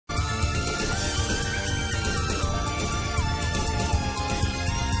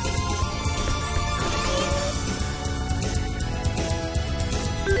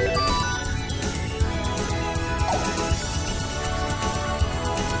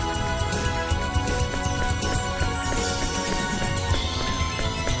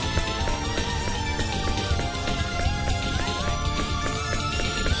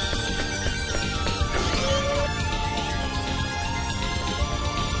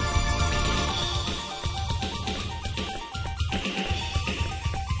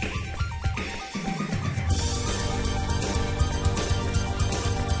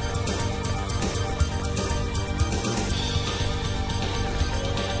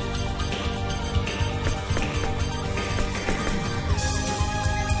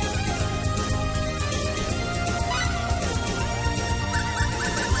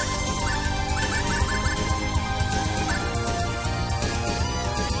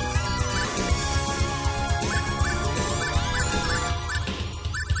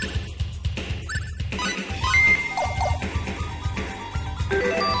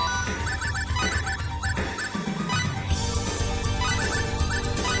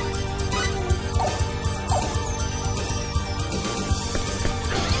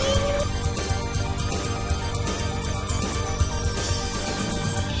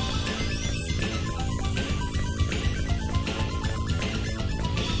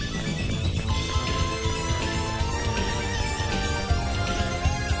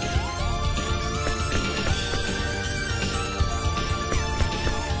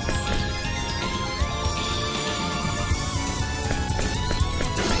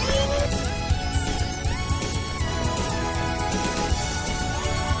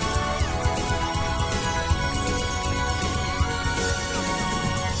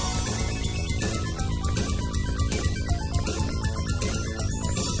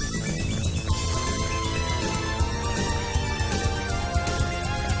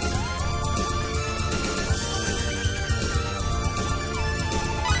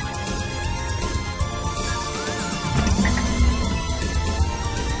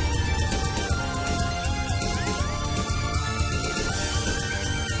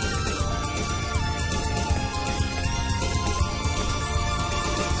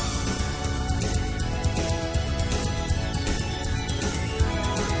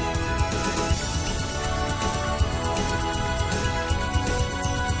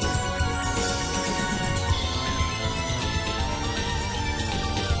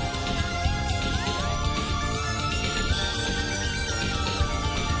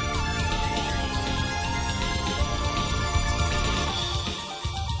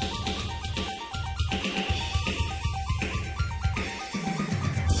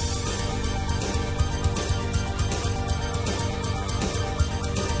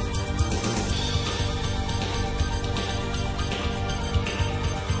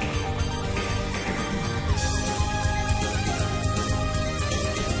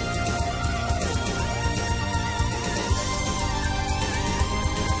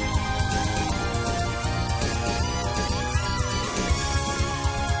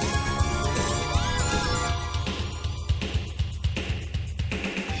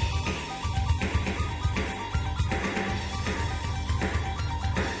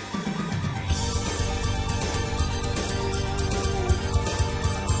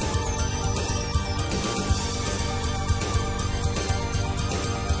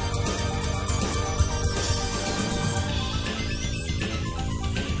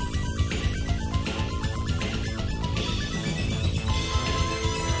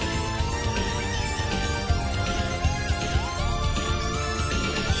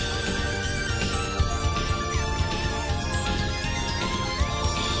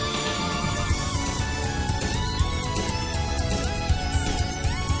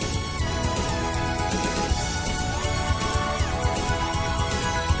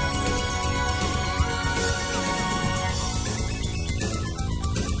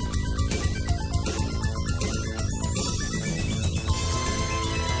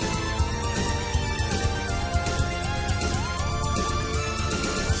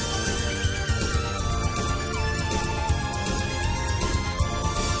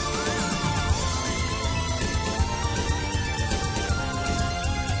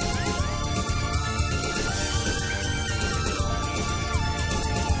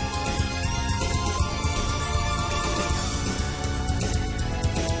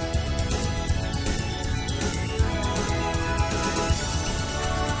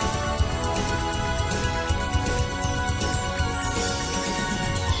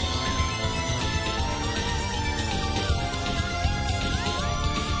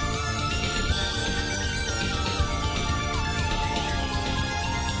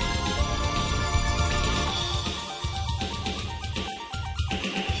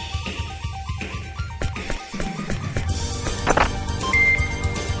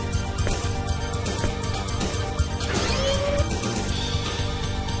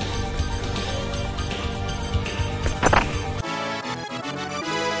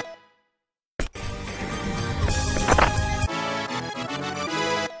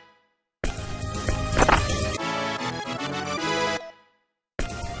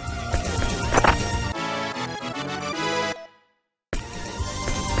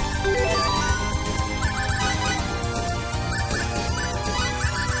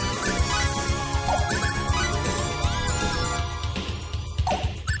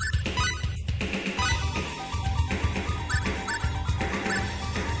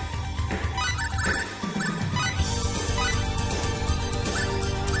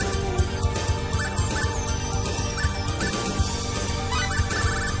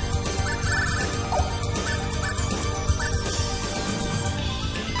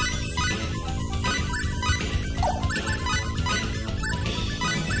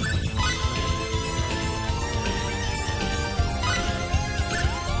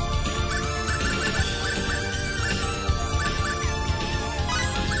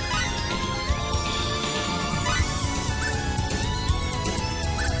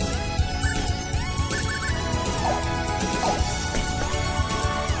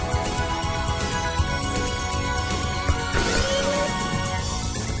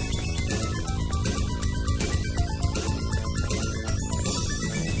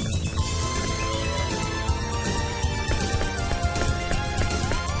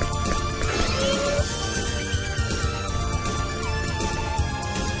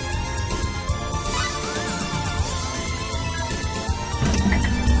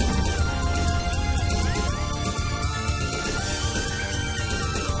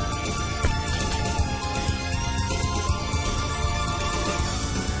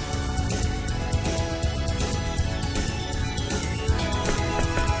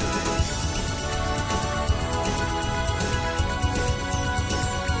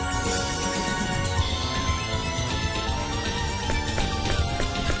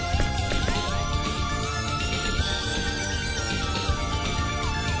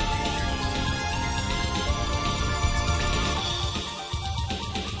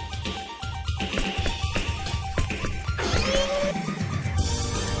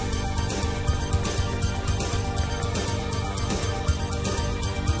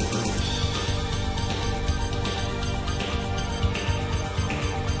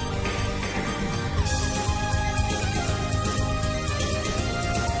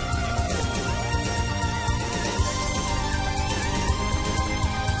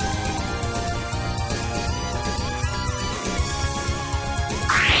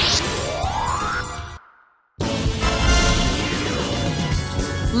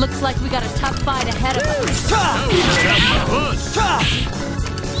Looks like we got a tough fight ahead of us. Now we're gonna have some fun.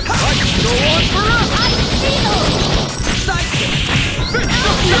 I can go on forever. I feel! Sidekick! Fist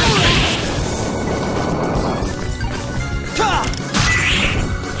of Fury!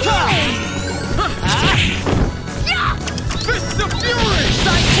 Fist of Fury!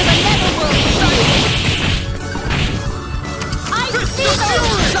 Sight to the netherworld! I Fist feel! of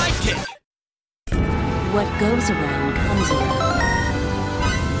Fury! Sidekick! What goes around comes around.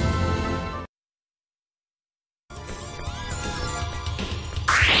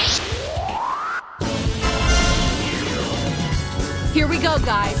 Here we go,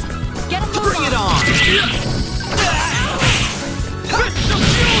 guys. Get a move Bring it on! Fist of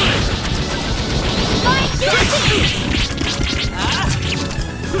Fury! Flying guillotine!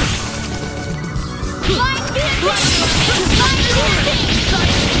 Flying guillotine!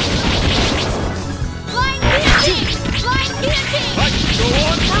 Flying guillotine! Flying guillotine! Flying guillotine! I can go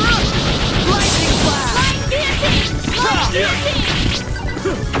on forever! Lightning blast! Flying guillotine! Flying guillotine!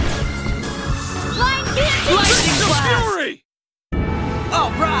 Flying guillotine! Fist of Fury! All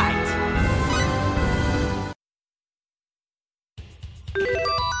right.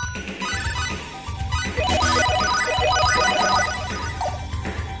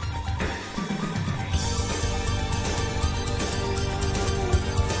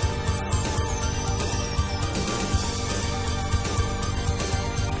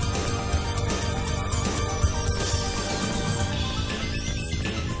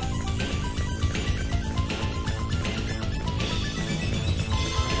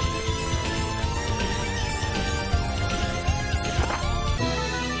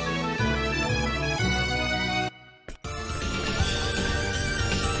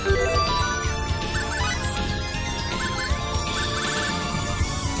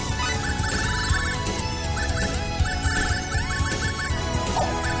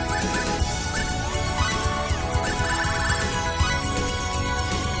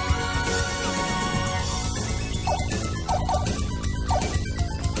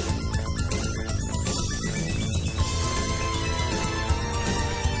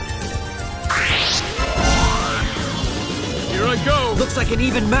 Go! Looks like an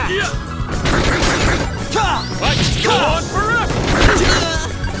even match. Yeah. I can go on forever!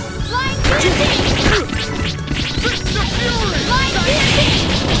 Flying guillotine! Fist of Fury! Flying guillotine!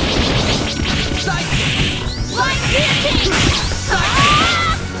 Sidekick! Flying guillotine! Ah!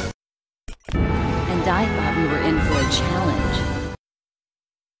 And I thought we were in for a challenge.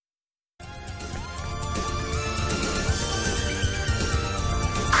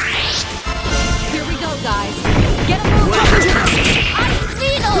 Here we go, guys. Get a move on! Ice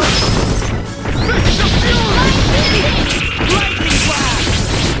Beetle! Fist of Fury! Lightning blast.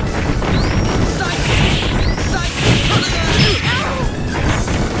 Sidekick! Sidekick!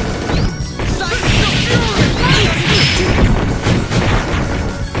 Fist of Fury!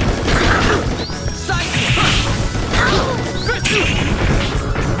 Sidekick!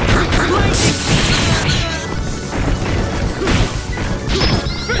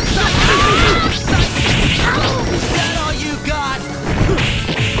 Fist of Lightning! Fist of Is that all you got?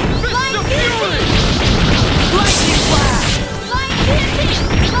 Fist of Fury! Lightning blast. Flying guillotine!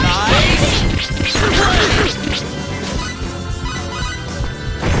 Flying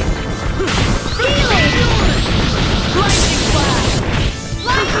guillotine! Lightning blast.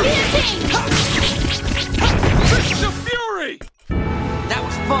 Flying guillotine! Fist of Fury! That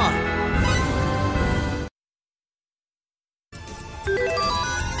was fun.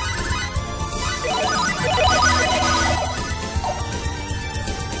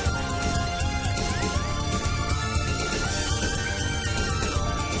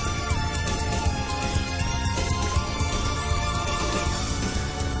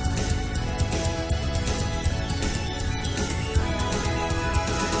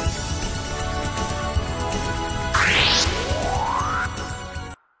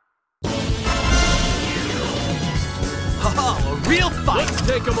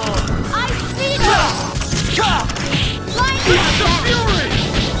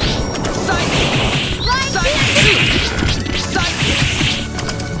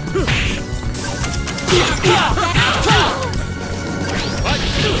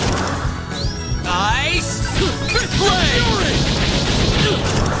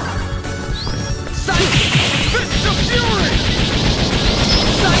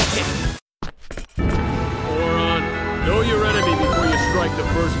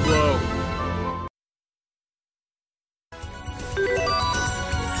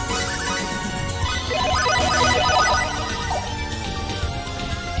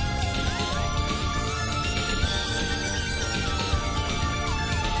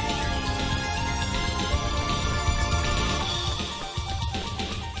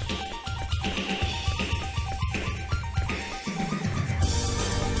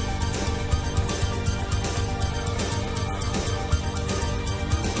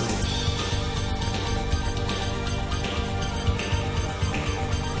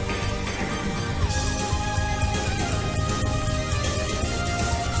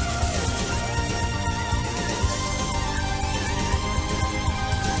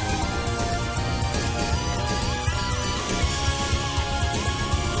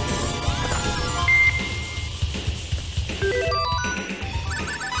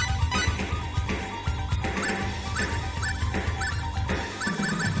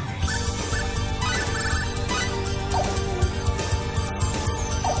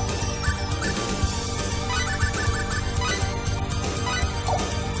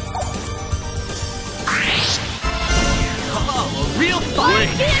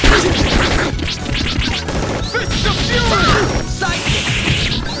 fury! Fist of fury! Psychic!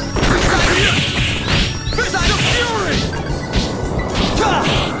 Fist of fury!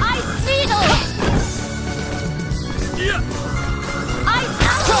 Ice Needle! Ice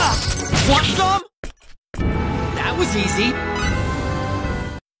Apple! Want some? That was easy.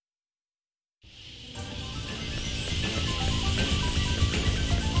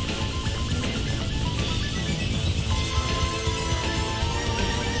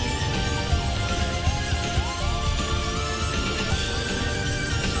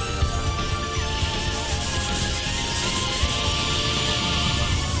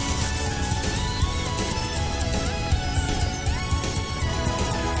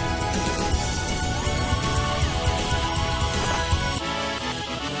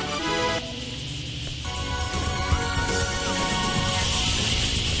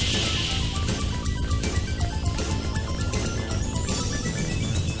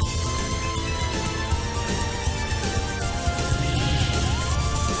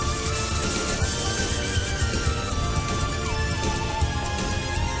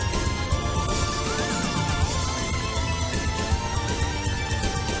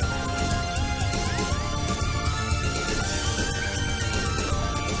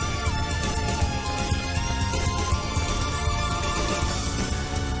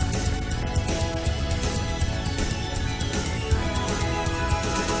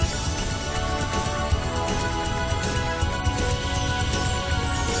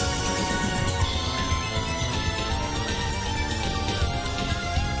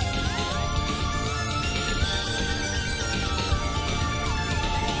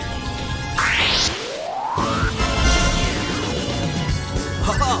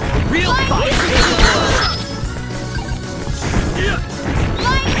 Real fight!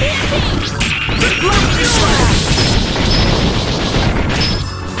 Light Piercing! Lightning Flash!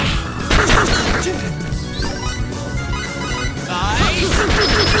 Ice!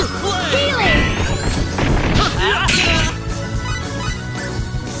 Flame! Healing!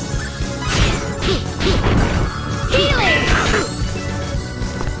 Healing!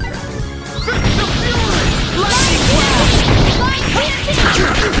 Lightning Flash! Light Piercing!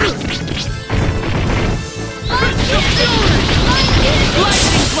 Light Piercing!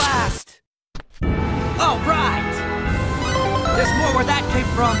 Lightning Blast! All right! There's more where that came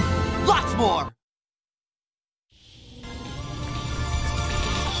from. Lots more!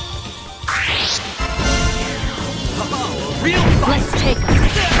 Oh, a real fight! Let's take them.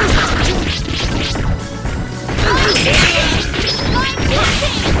 Light Piercing! Light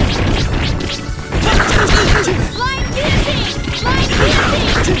Piercing! Light Piercing! Light Piercing! Light Piercing!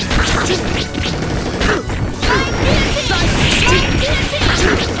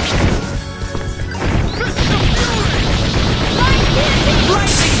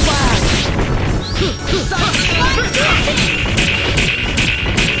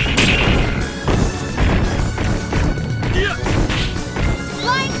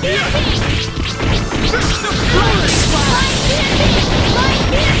 Light Piercing! Lightning Flash! Light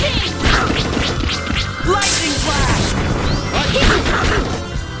Piercing! Lightning Flash!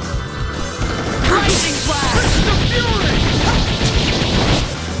 Lightning Flash!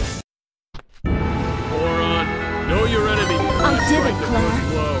 Moron, know your enemy. I did it, Claire.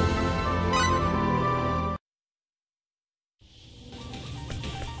 Blow.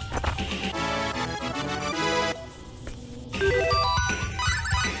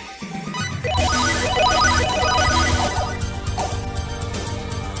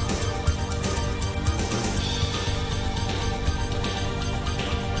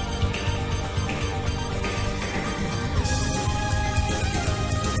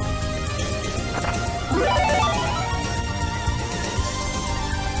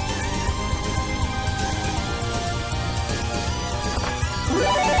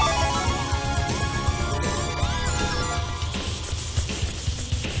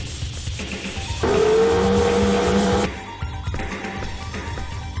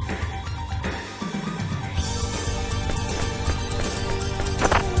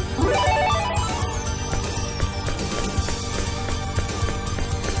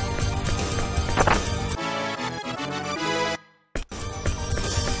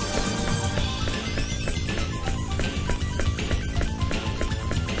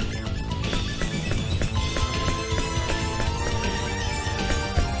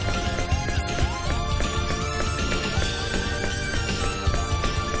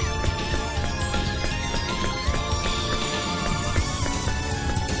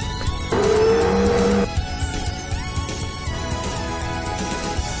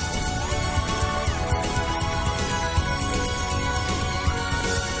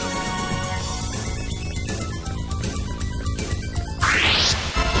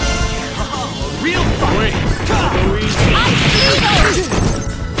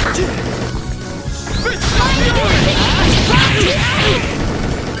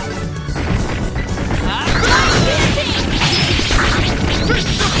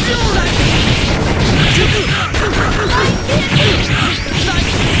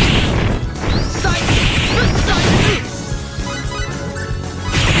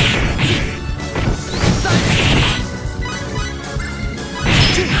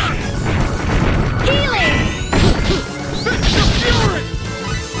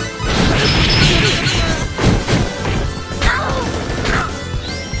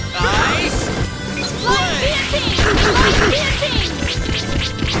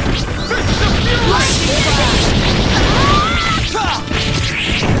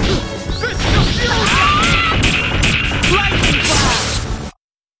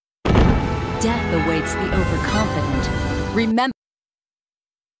 Death awaits the overconfident. Remember.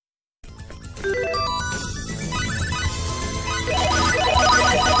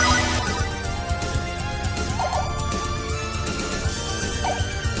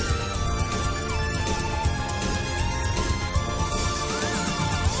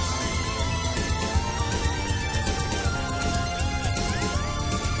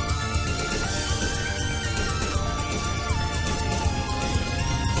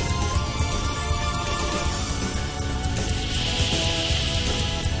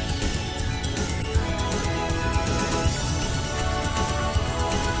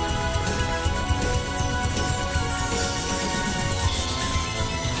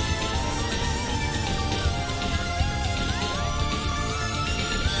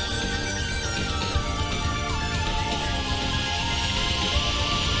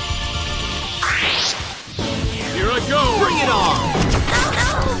 Go! Bring it on!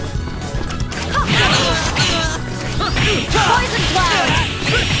 Poison cloud!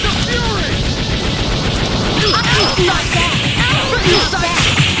 Fist of fury! Not that! Fist of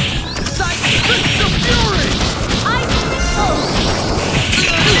fury!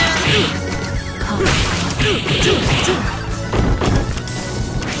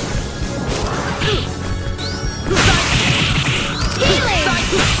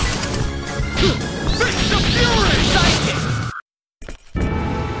 Fist of fury!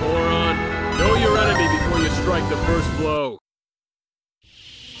 Moron, know your enemy before you strike the first blow.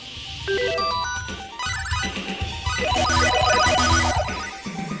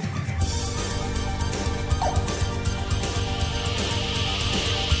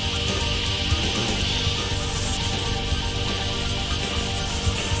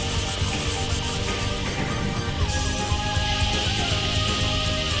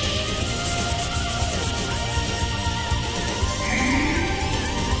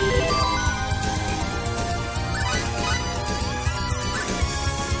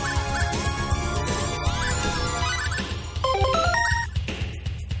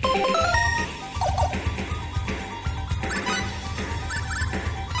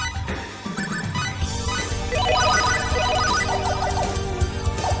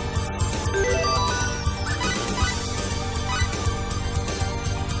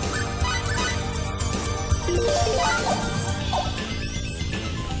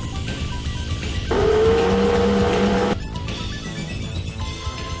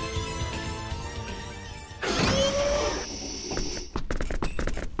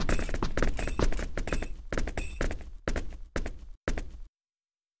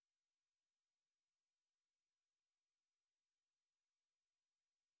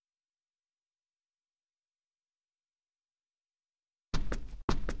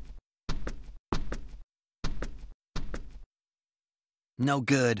 No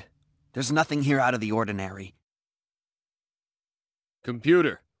good. There's nothing here out of the ordinary.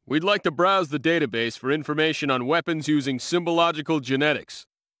 Computer, we'd like to browse the database for information on weapons using symbological genetics.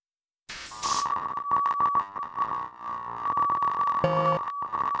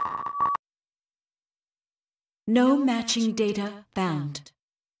 No matching data found.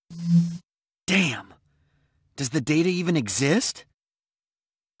 Damn! Does the data even exist?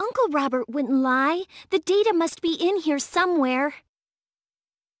 Uncle Robert wouldn't lie. The data must be in here somewhere.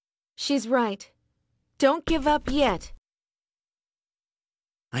 She's right. Don't give up yet.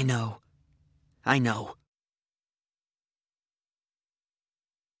 I know. I know.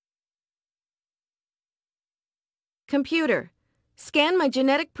 Computer, scan my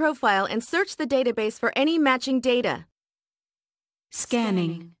genetic profile and search the database for any matching data.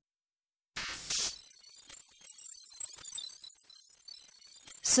 Scanning.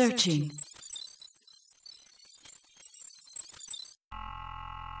 Searching.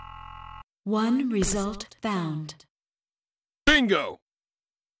 One result found. Bingo!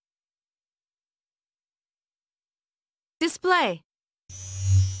 Display.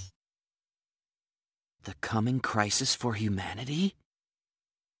 The coming crisis for humanity?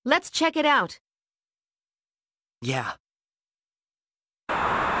 Let's check it out. Yeah.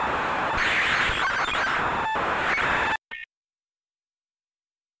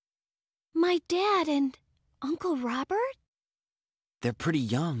 My dad and Uncle Robert? They're pretty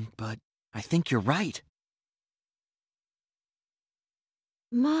young, but I think you're right.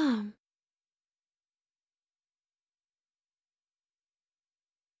 Mom.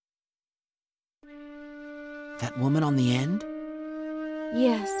 That woman on the end?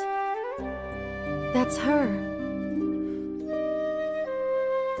 Yes. That's her.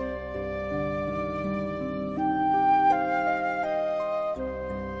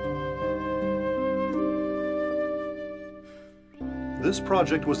 This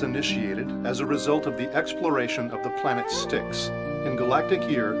project was initiated as a result of the exploration of the planet Styx in galactic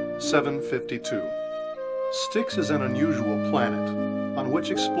year 752. Styx is an unusual planet on which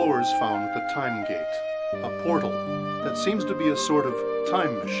explorers found the Time Gate, a portal that seems to be a sort of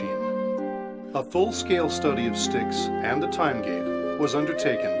time machine. A full-scale study of Styx and the Time Gate was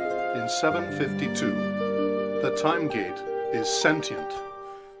undertaken in 752. The Time Gate is sentient.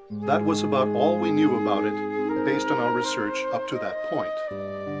 That was about all we knew about it based on our research up to that point.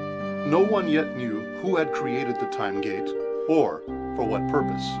 No one yet knew who had created the Time Gate or for what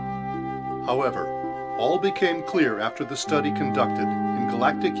purpose. However, all became clear after the study conducted in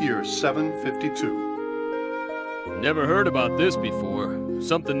galactic year 752. Never heard about this before.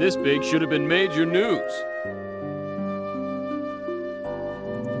 Something this big should have been major news.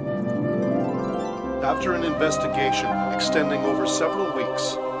 After an investigation extending over several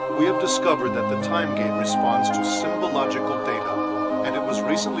weeks, we have discovered that the Time Gate responds to symbological data, and it was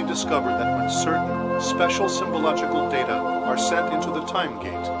recently discovered that when certain special symbological data are sent into the Time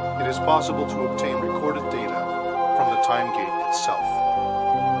Gate, it is possible to obtain recorded data from the Time Gate itself.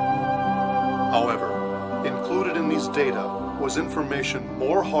 However, included in these data was information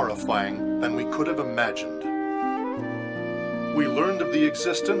more horrifying than we could have imagined. We learned of the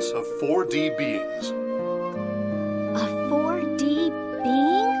existence of 4D beings. A 4D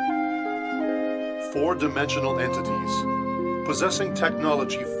being? Four-dimensional entities, possessing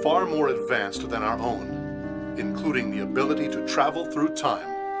technology far more advanced than our own, including the ability to travel through time.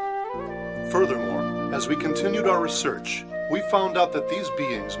 Furthermore, as we continued our research, we found out that these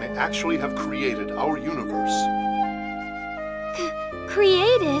beings may actually have created our universe.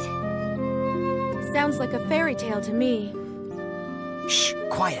 Created? Sounds like a fairy tale to me. Shh,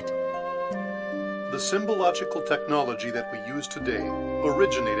 quiet. The symbological technology that we use today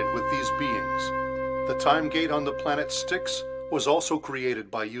originated with these beings. The Time Gate on the planet Styx was also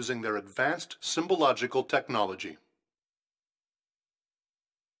created by using their advanced symbological technology.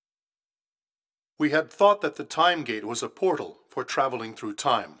 We had thought that the Time Gate was a portal for traveling through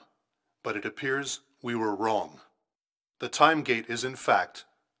time, but it appears we were wrong. The Time Gate is in fact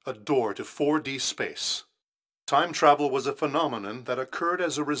a door to 4D space. Time travel was a phenomenon that occurred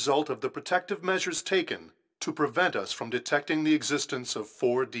as a result of the protective measures taken to prevent us from detecting the existence of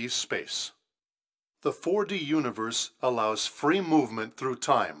 4D space. The 4D universe allows free movement through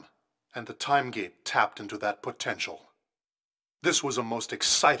time, and the Time Gate tapped into that potential. This was a most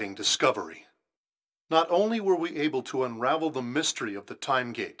exciting discovery. Not only were we able to unravel the mystery of the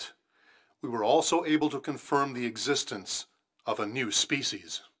Time Gate, we were also able to confirm the existence of a new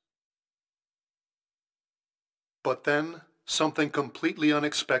species. But then, something completely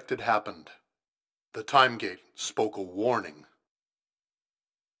unexpected happened. The Time Gate spoke a warning.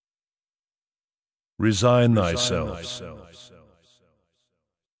 Resign thyself.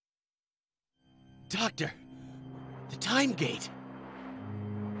 Doctor, the Time Gate.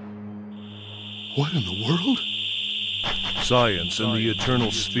 What in the world? Science in the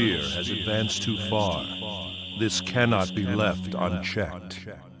eternal sphere has advanced too far. This cannot be left unchecked.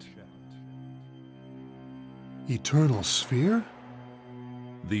 Eternal sphere?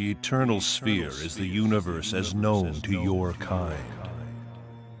 The eternal sphere is the universe as known to your kind.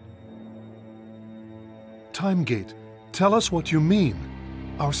 Time Gate, tell us what you mean.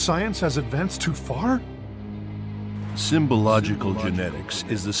 Our science has advanced too far? Symbological genetics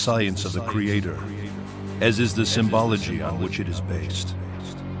is the science of the Creator, as is the symbology on which it is based.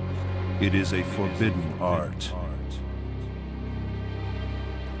 It is a forbidden art.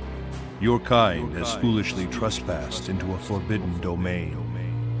 Your kind has foolishly trespassed into a forbidden domain.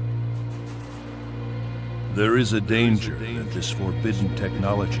 There is a danger that this forbidden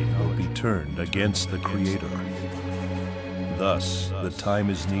technology will be turned against the Creator. Thus, the time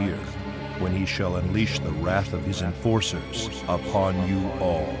is near when he shall unleash the wrath of his enforcers upon you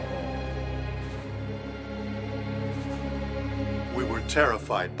all. We were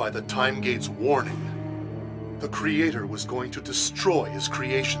terrified by the Time Gate's warning. The Creator was going to destroy his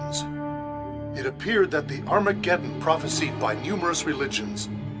creations. It appeared that the Armageddon prophesied by numerous religions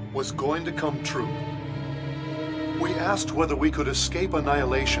was going to come true. We asked whether we could escape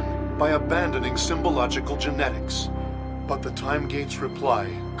annihilation by abandoning symbological genetics, but the Time Gate's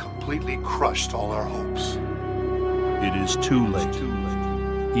reply completely crushed all our hopes. It is too late.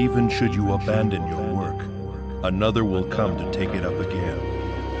 Even should you abandon your work, another will come to take it up again.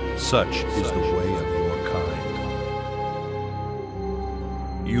 Such is the way of your kind.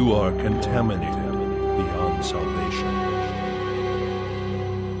 You are contaminated beyond salvation.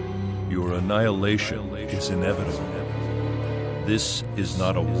 Your annihilation is inevitable. This is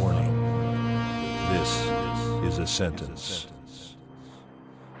not a warning. This is a sentence.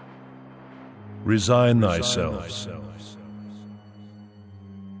 Resign thyself.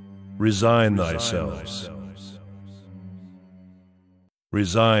 Resign thyself.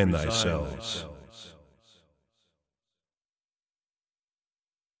 Resign thyself.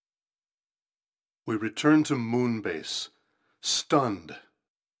 We returned to Moonbase, stunned.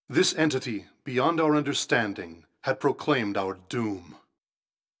 This entity, beyond our understanding, had proclaimed our doom.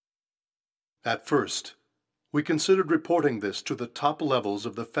 At first, we considered reporting this to the top levels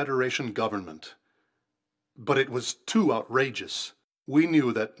of the Federation government. But it was too outrageous. We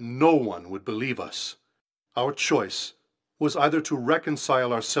knew that no one would believe us. Our choice was either to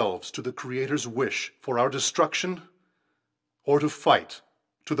reconcile ourselves to the Creator's wish for our destruction, or to fight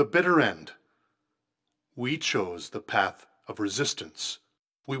to the bitter end. We chose the path of resistance.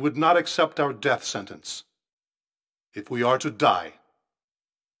 We would not accept our death sentence. If we are to die,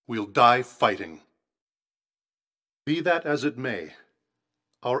 we'll die fighting. Be that as it may,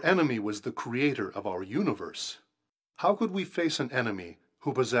 our enemy was the creator of our universe. How could we face an enemy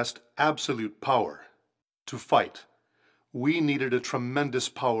who possessed absolute power? To fight, we needed a tremendous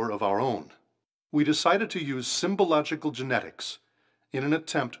power of our own. We decided to use symbological genetics in an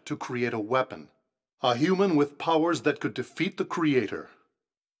attempt to create a weapon, a human with powers that could defeat the Creator.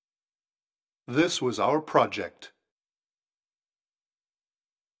 This was our project.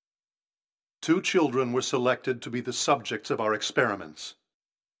 2 children were selected to be the subjects of our experiments.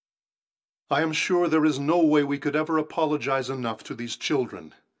 I am sure there is no way we could ever apologize enough to these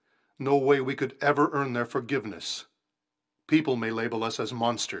children. No way we could ever earn their forgiveness. People may label us as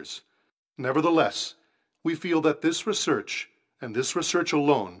monsters. Nevertheless, we feel that this research, and this research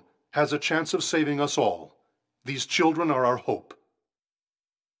alone, has a chance of saving us all. These children are our hope.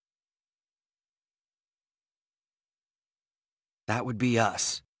 That would be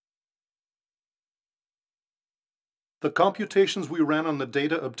us. The computations we ran on the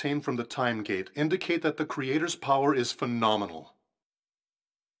data obtained from the Time Gate indicate that the Creator's power is phenomenal.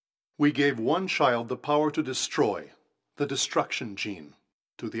 We gave one child the power to destroy, the destruction gene.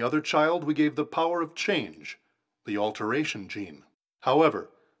 To the other child we gave the power of change, the alteration gene. However,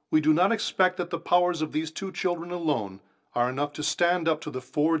 we do not expect that the powers of these 2 children alone are enough to stand up to the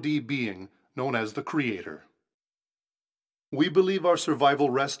 4D being known as the Creator. We believe our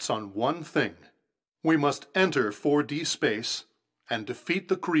survival rests on one thing. We must enter 4D space and defeat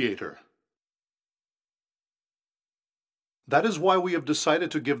the Creator. That is why we have decided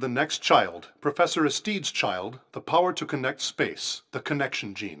to give the next child, Professor Estide's child, the power to connect space, the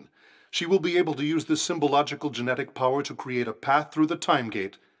connection gene. She will be able to use this symbological genetic power to create a path through the Time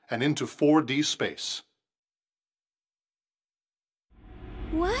Gate and into 4D space.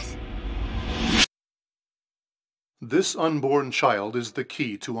 What? This unborn child is the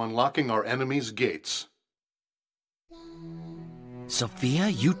key to unlocking our enemy's gates. Sophia,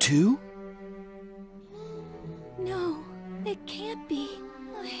 you too? No, it can't be.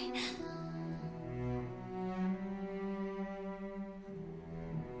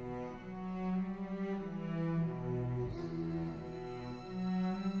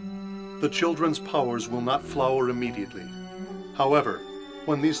 The children's powers will not flower immediately. However,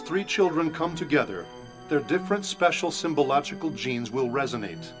 when these 3 children come together, their different special symbological genes will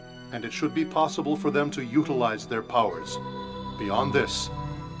resonate, and it should be possible for them to utilize their powers. Beyond this,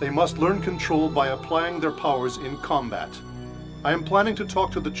 they must learn control by applying their powers in combat. I am planning to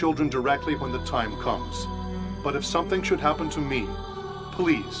talk to the children directly when the time comes. But if something should happen to me,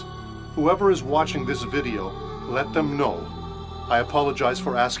 please, whoever is watching this video, let them know. I apologize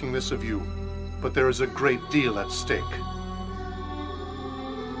for asking this of you, but there is a great deal at stake.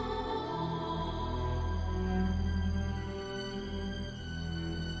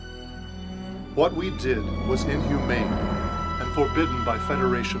 What we did was inhumane and forbidden by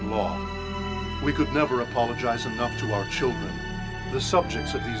Federation law. We could never apologize enough to our children, the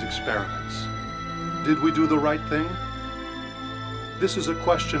subjects of these experiments. Did we do the right thing? This is a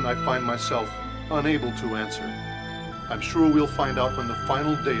question I find myself unable to answer. I'm sure we'll find out when the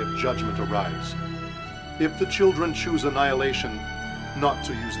final day of judgment arrives. If the children choose annihilation, not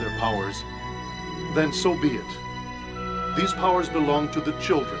to use their powers, then so be it. These powers belong to the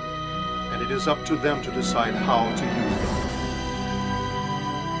children, and it is up to them to decide how to use them.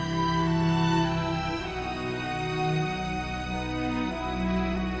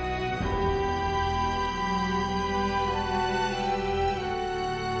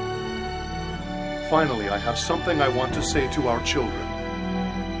 Finally, I have something I want to say to our children.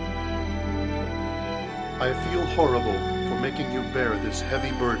 I feel horrible for making you bear this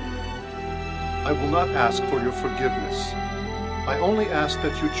heavy burden. I will not ask for your forgiveness. I only ask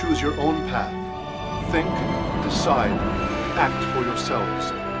that you choose your own path. Think, decide, act for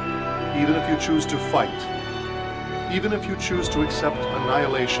yourselves. Even if you choose to fight. Even if you choose to accept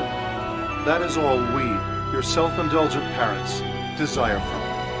annihilation. That is all we, your self-indulgent parents, desire from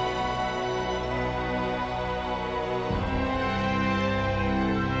you.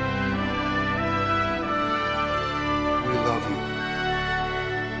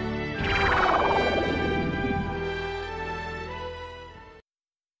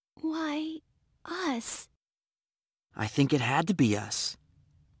 I think it had to be us.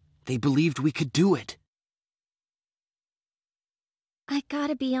 They believed we could do it. I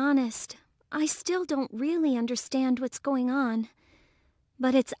gotta be honest, I still don't really understand what's going on.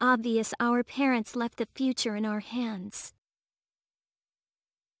 But it's obvious our parents left the future in our hands.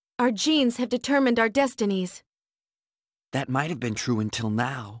 Our genes have determined our destinies. That might have been true until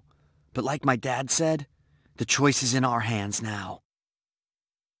now. But like my dad said, the choice is in our hands now.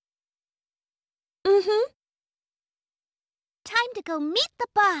 Mm-hmm. Time to go meet the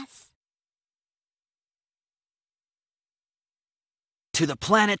boss. To the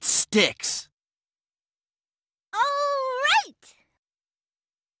planet Styx. All right!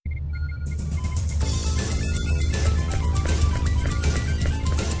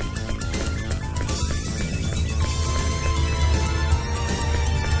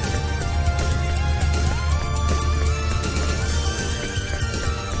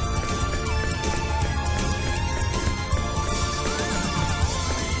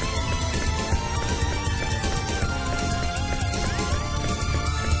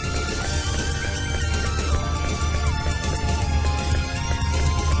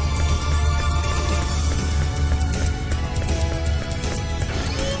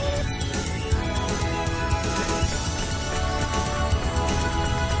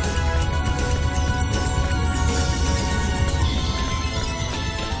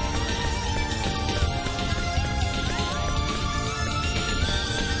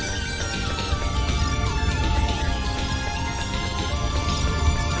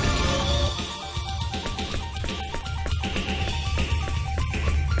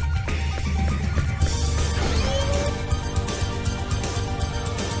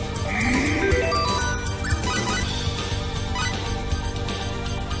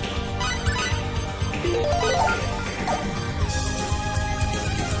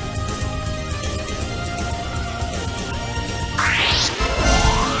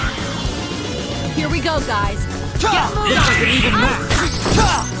 Here we go, guys. Get moving! Even match.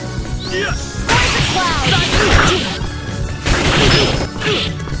 Poison cloud!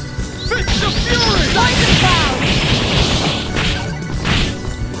 Fist of fury! Poison cloud!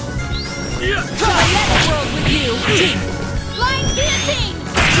 To the netherworld with you! Flying guillotine!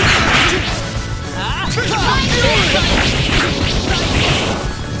 Flying guillotine!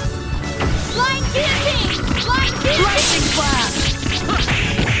 Flying guillotine! Lightning blast!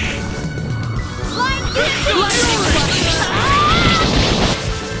 Flying guillotine!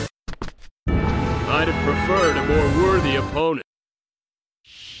 I'd have preferred a more worthy opponent.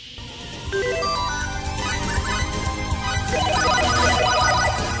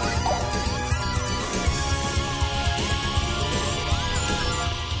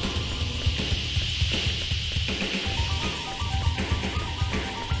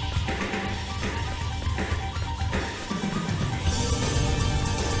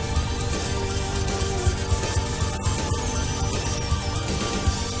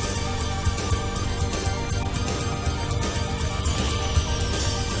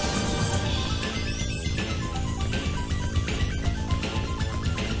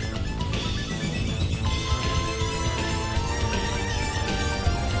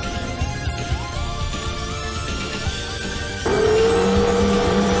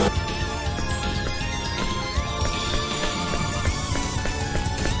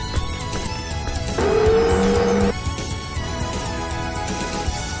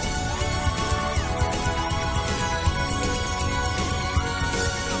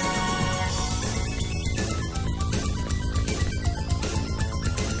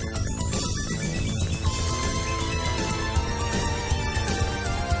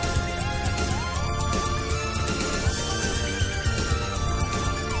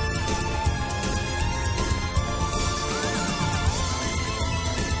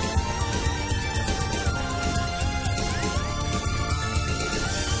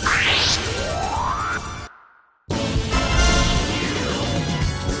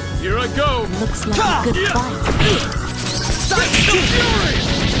 go! Looks like a good fight. Fist of Fury!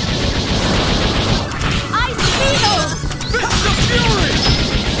 Ice Beetle! Fist of Fury!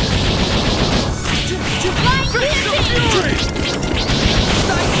 Line Fist of piercing! Fury!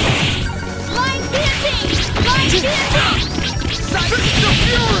 Line piercing! Line piercing! Fist of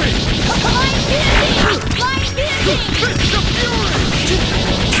Fury! Line piercing! Line piercing! Fist of Fury!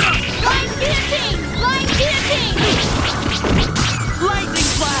 Line piercing! Line piercing! Lightning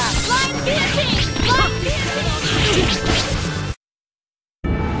Blast! Line piercing! Line piercing!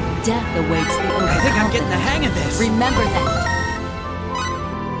 Death awaits the overconfident. I think I'm getting the hang of this. Remember that.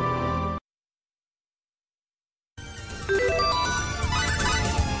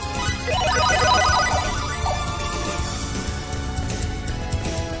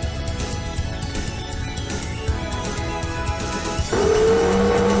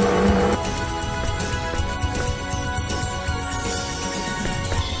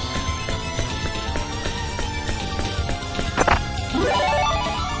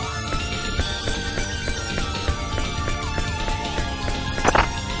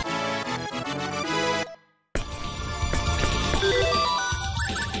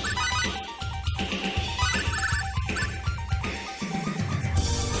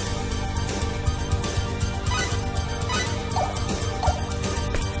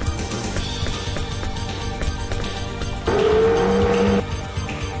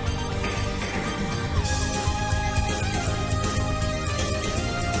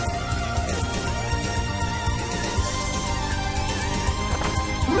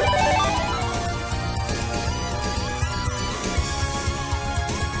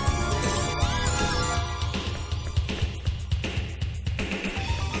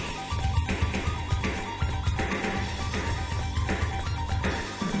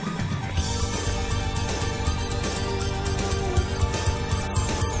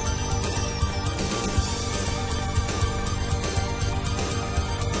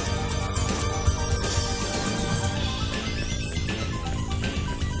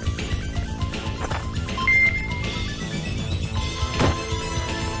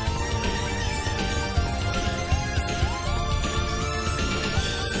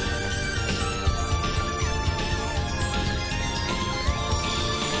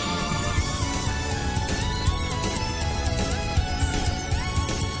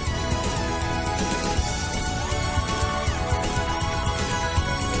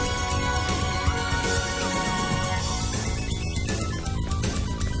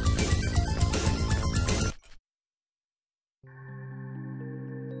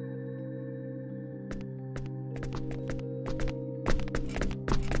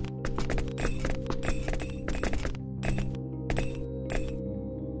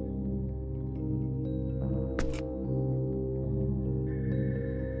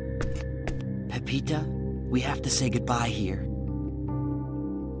 Pepita, we have to say goodbye here.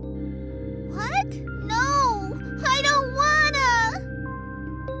 What? No! I don't wanna!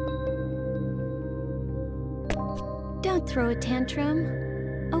 Don't throw a tantrum,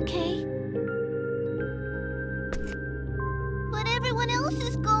 okay? But everyone else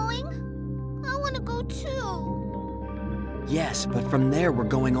is going. I wanna go too. Yes, but from there we're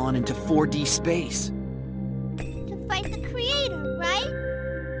going on into 4D space. To fight the creator, right?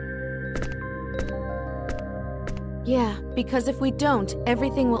 Yeah, because if we don't,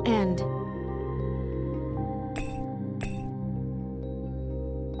 everything will end.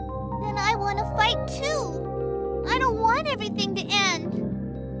 Then I wanna fight too. I don't want everything to end.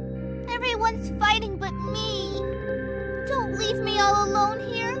 Everyone's fighting but me. Don't leave me all alone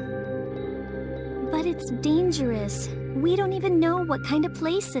here. But it's dangerous. We don't even know what kind of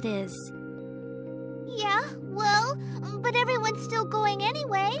place it is. Yeah, well, but everyone's still going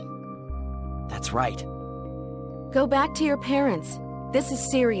anyway. That's right. Go back to your parents. This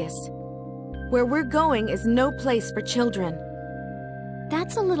is serious. Where we're going is no place for children.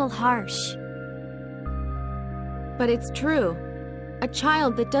 That's a little harsh. But it's true. A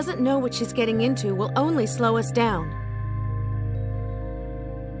child that doesn't know what she's getting into will only slow us down.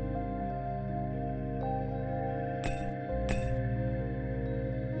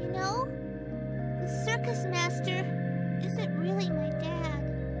 You know, the circus master isn't really my dad.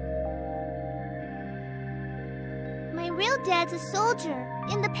 My real dad's a soldier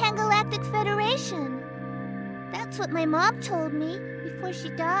in the Pangalactic Federation. That's what my mom told me before she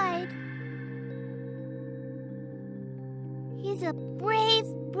died. He's a brave,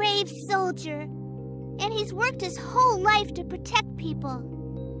 brave soldier. And he's worked his whole life to protect people.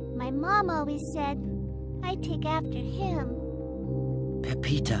 My mom always said I'd take after him.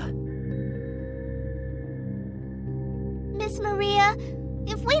 Pepita. Miss Maria,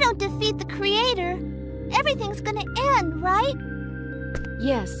 If we don't defeat the Creator, everything's gonna end, right?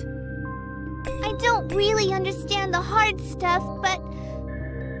 Yes. I don't really understand the hard stuff, but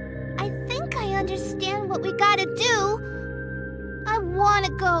I think I understand what we gotta do. I wanna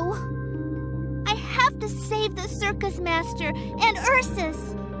go. I have to save the Circus Master and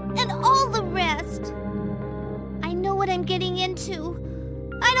Ursus and all the rest. I know what I'm getting into.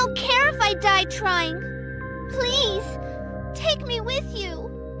 I don't care if I die trying. Please, take me with you.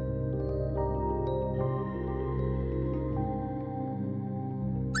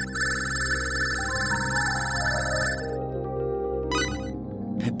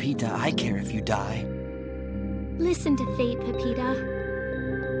 Pepita, I care if you die. Listen to Fate, Pepita.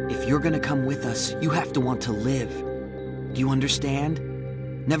 If you're gonna come with us, you have to want to live. Do you understand?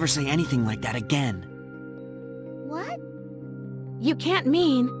 Never say anything like that again. What? You can't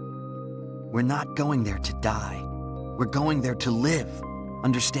mean... We're not going there to die. We're going there to live.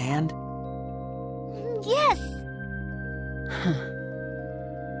 Understand? Yes.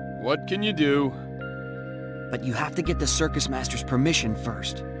 What can you do? But you have to get the Circus Master's permission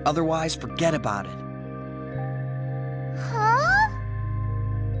first. Otherwise, forget about it. Huh?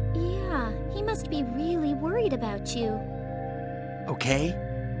 Yeah, he must be really worried about you. Okay?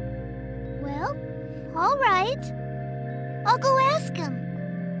 Well, all right. I'll go ask him.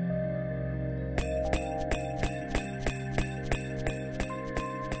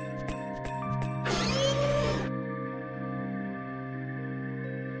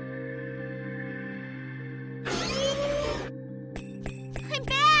 I'm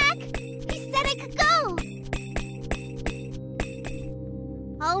back! He said I could go!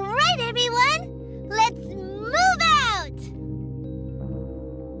 All right, everyone! Let's move out!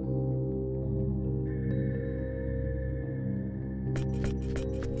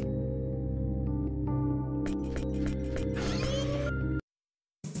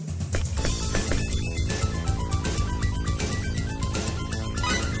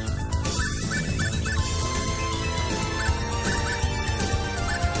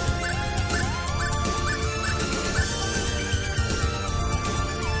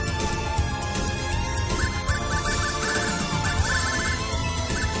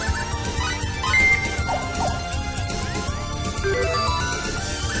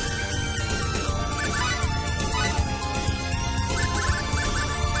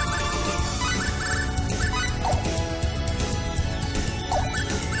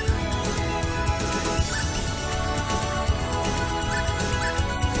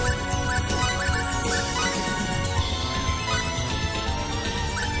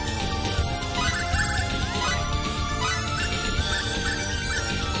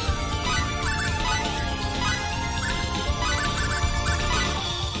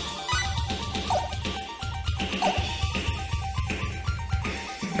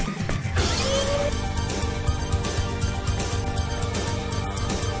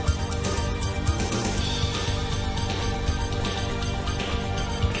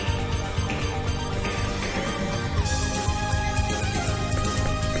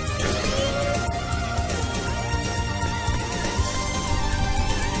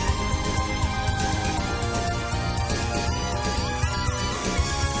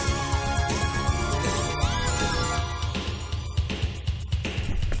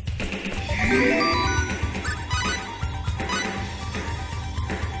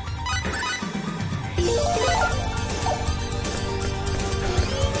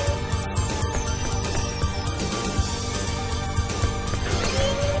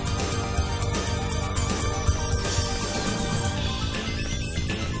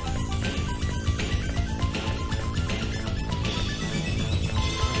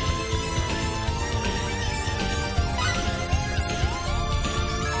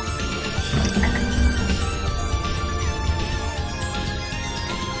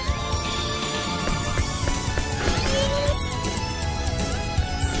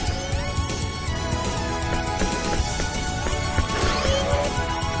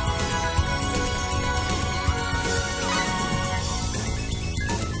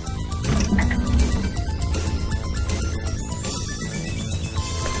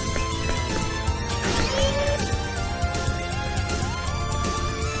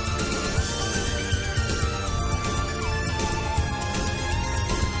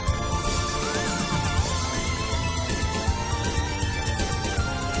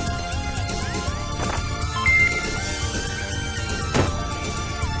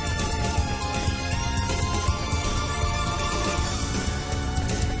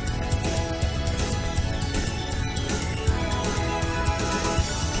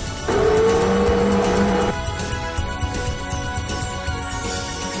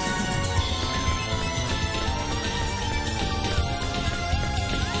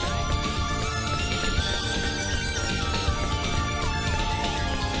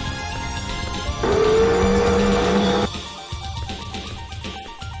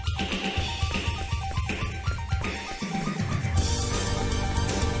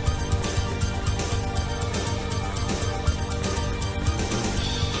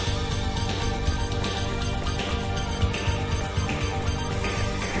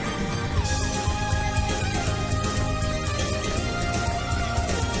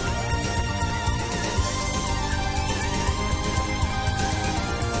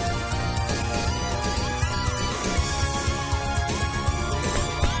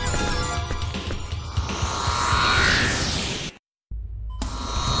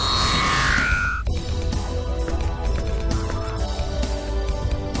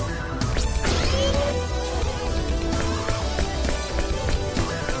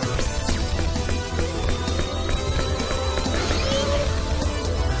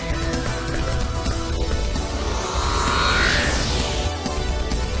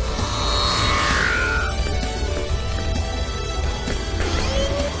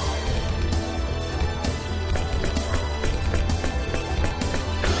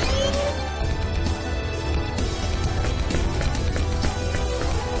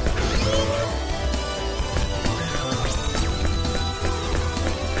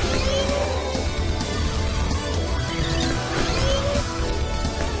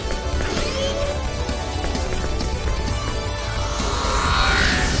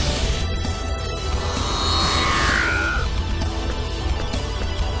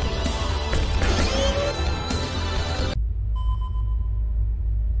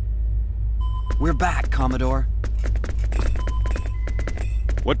 Commodore.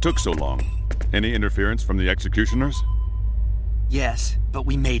 What took so long? Any interference from the executioners? Yes, but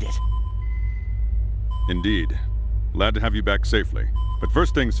we made it. Indeed. Glad to have you back safely. But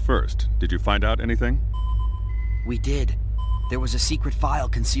first things first, did you find out anything? We did. There was a secret file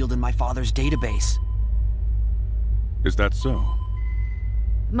concealed in my father's database. Is that so?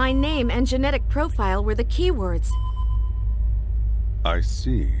 My name and genetic profile were the keywords. I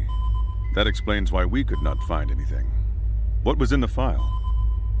see. That explains why we could not find anything. What was in the file?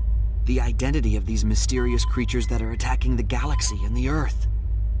 The identity of these mysterious creatures that are attacking the galaxy and the Earth.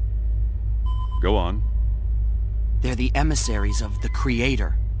 Go on. They're the emissaries of the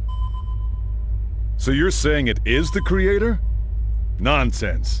Creator. So you're saying it is the Creator?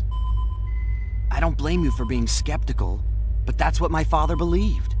 Nonsense. I don't blame you for being skeptical, but that's what my father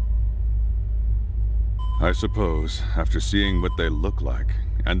believed. I suppose, after seeing what they look like,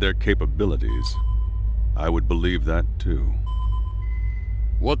 and their capabilities, I would believe that too.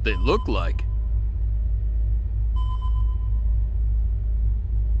 What they look like?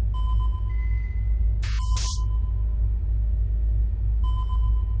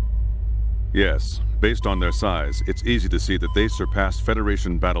 Yes, based on their size, it's easy to see that they surpass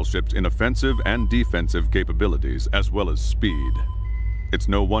Federation battleships in offensive and defensive capabilities, as well as speed. It's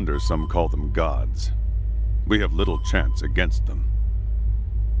no wonder some call them gods. We have little chance against them.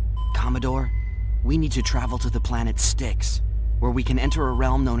 Commodore, we need to travel to the planet Styx, where we can enter a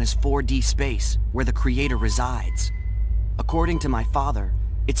realm known as 4D space, where the Creator resides. According to my father,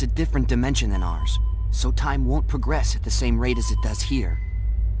 it's a different dimension than ours, so time won't progress at the same rate as it does here.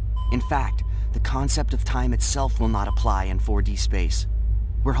 In fact, the concept of time itself will not apply in 4D space.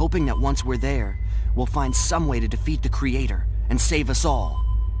 We're hoping that once we're there, we'll find some way to defeat the Creator and save us all.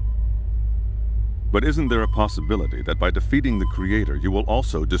 But isn't there a possibility that by defeating the Creator, you will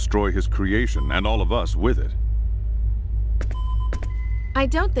also destroy his creation and all of us with it? I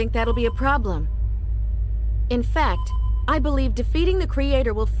don't think that'll be a problem. In fact, I believe defeating the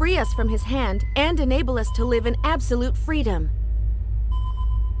Creator will free us from his hand and enable us to live in absolute freedom.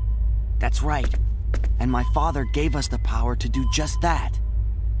 That's right. And my father gave us the power to do just that.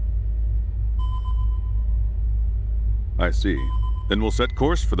 I see. Then we'll set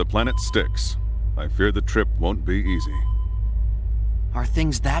course for the planet Styx. I fear the trip won't be easy. Are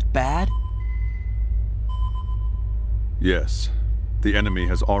things that bad? Yes. The enemy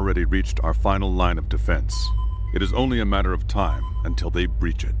has already reached our final line of defense. It is only a matter of time until they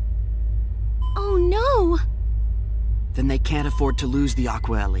breach it. Oh no! Then they can't afford to lose the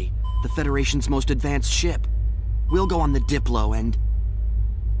Aquaelie, the Federation's most advanced ship. We'll go on the Diplo and...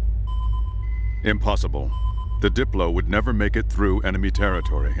 Impossible. The Diplo would never make it through enemy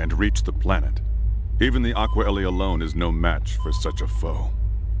territory and reach the planet. Even the Aquaelie alone is no match for such a foe.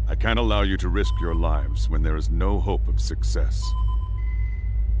 I can't allow you to risk your lives when there is no hope of success.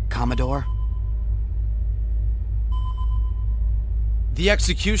 Commodore? The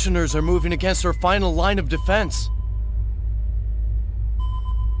executioners are moving against our final line of defense.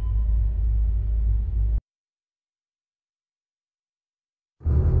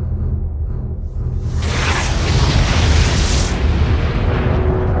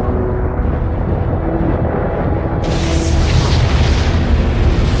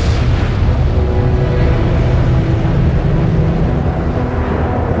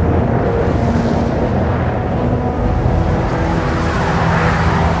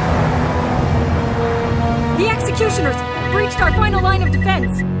 Breached our final line of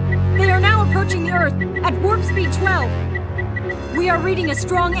defense. They are now approaching the Earth at warp speed 12. We are reading a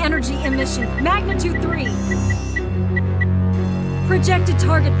strong energy emission, magnitude 3. Projected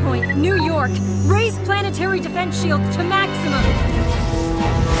target point, New York. Raise planetary defense shield to maximum.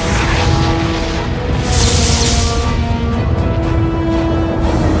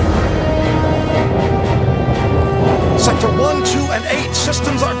 Sector 1, 2, and 8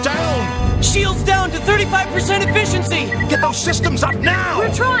 systems are down! Shields down to 35% efficiency! Get those systems up now!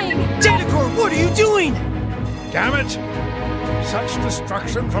 We're trying! Data Core, what are you doing? Damn it! Such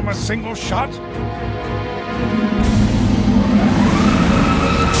destruction from a single shot?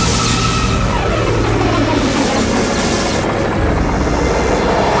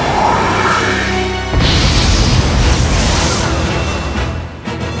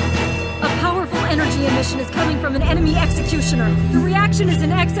 Emission is coming from an enemy executioner. The reaction is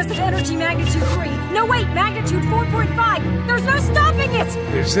in excess of energy magnitude 3. No, wait, magnitude 4.5. There's no stopping it!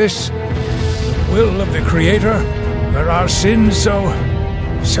 Is this the will of the Creator? Are our sins so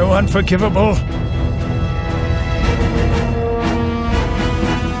unforgivable?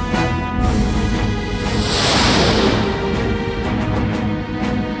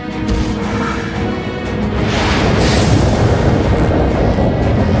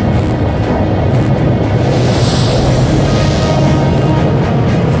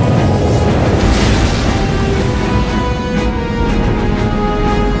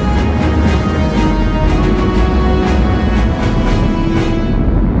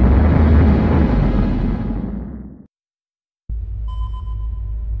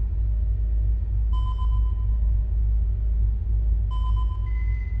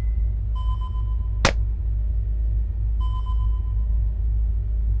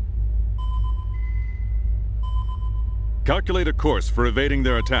 Calculate a course for evading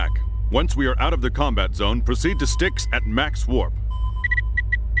their attack. Once we are out of the combat zone, proceed to Styx at max warp.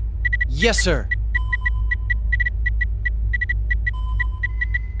 Yes, sir.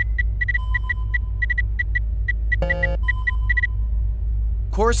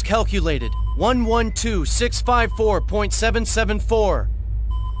 Course calculated. 112654.774.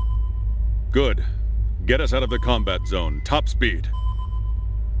 Good. Get us out of the combat zone. Top speed.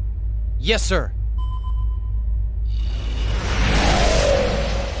 Yes, sir.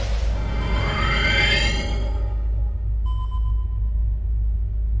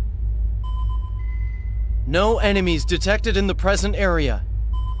 No enemies detected in the present area.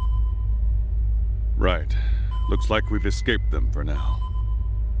 Right. Looks like we've escaped them for now.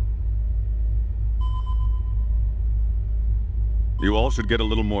 You all should get a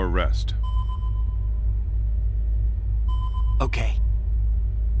little more rest. Okay.